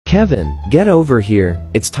Kevin, get over here,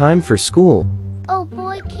 it's time for school. Oh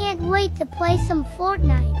boy, can't wait to play some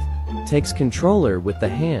Fortnite. Takes controller with the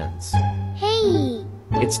hands. Hey!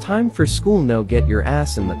 It's time for school, no, get your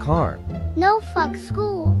ass in the car. No, fuck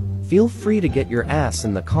school. Feel free to get your ass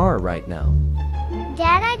in the car right now.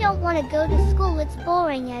 Dad, I don't want to go to school, it's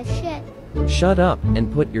boring as shit. Shut up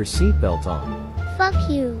and put your seatbelt on. Fuck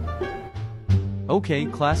you. Okay,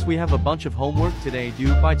 class, we have a bunch of homework today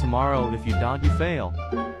due by tomorrow. If you don't, you fail.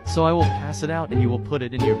 So I will pass it out and you will put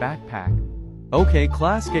it in your backpack. Okay,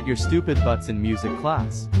 class, get your stupid butts in music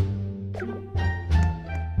class.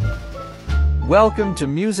 Welcome to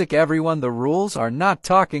music, everyone. The rules are not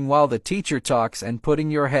talking while the teacher talks and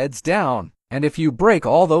putting your heads down. And if you break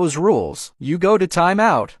all those rules, you go to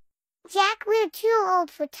timeout. Jack, we're too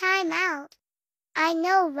old for timeout. I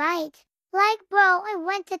know, right? Like, bro, I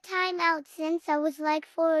went to timeout since I was like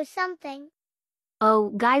 4 or something.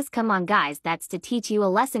 Oh, guys, come on, guys, that's to teach you a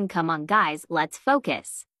lesson. Come on, guys, let's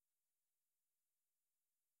focus.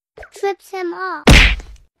 Trips him off.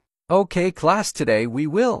 Okay, class, today we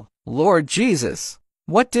will. Lord Jesus,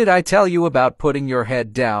 what did I tell you about putting your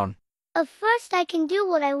head down? First, I can do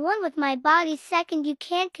what I want with my body. Second, you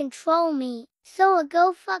can't control me. So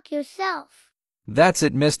go fuck yourself. That's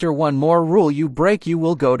it, mister. One more rule you break, you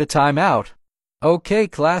will go to timeout. Okay,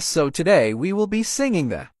 class, so today we will be singing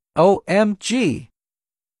the OMG.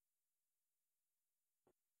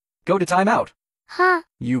 Go to timeout. Huh?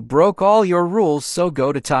 You broke all your rules, so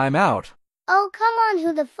go to timeout. Oh, come on,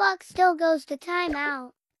 who the fuck still goes to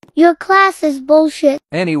timeout? Your class is bullshit.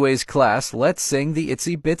 Anyways, class, let's sing the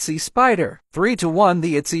Itsy Bitsy Spider. 3-1,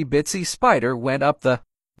 the Itsy Bitsy Spider went up the...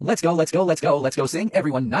 Let's go, let's go, let's go, let's go sing.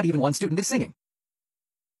 Everyone, not even one student is singing.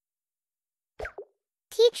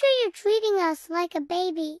 Teacher, you're treating us like a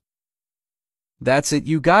baby. That's it,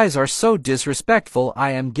 you guys are so disrespectful.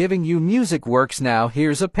 I am giving you music works now.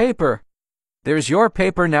 Here's a paper. There's your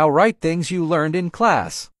paper now. Write things you learned in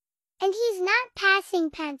class. And he's not passing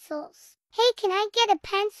pencils. Hey, can I get a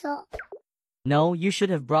pencil? No, you should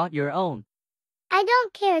have brought your own. I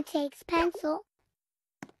don't care, takes pencil.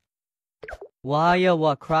 Why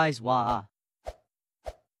what cries wah?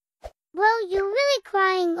 Bro, you really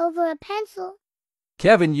crying over a pencil?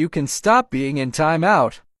 Kevin, you can stop being in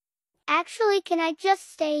timeout. Actually, can I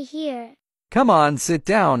just stay here? Come on, sit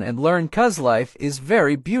down and learn, 'cause life is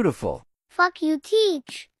very beautiful. Fuck you,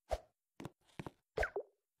 teach.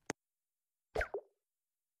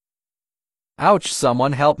 Ouch,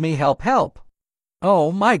 someone help me, help.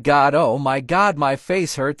 Oh my god, my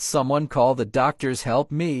face hurts. Someone call the doctors,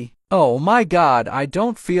 help me. Oh my god, I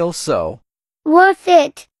don't feel so worth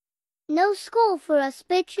it. No school for us,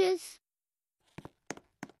 bitches.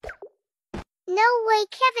 No way,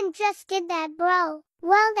 Kevin just did that, bro.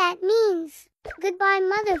 Well, that means goodbye,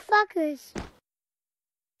 motherfuckers.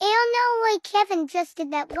 Ew, no way, Kevin just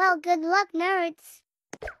did that. Well, good luck, nerds.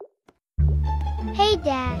 Hey,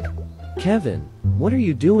 Dad. Kevin, what are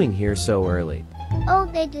you doing here so early? Oh,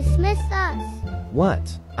 they dismissed us.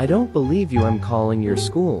 What? I don't believe you. I'm calling your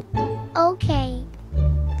school. Okay.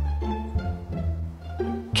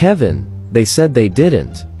 Kevin, they said they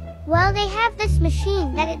didn't. Well, they have this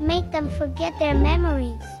machine that it make them forget their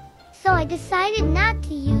memories. So I decided not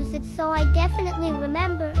to use it, so I definitely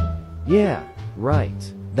remember. Yeah,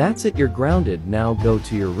 right. That's it, you're grounded. Now go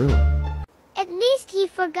to your room. At least he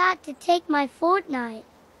forgot to take my Fortnite.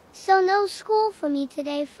 So no school for me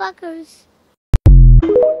today, fuckers.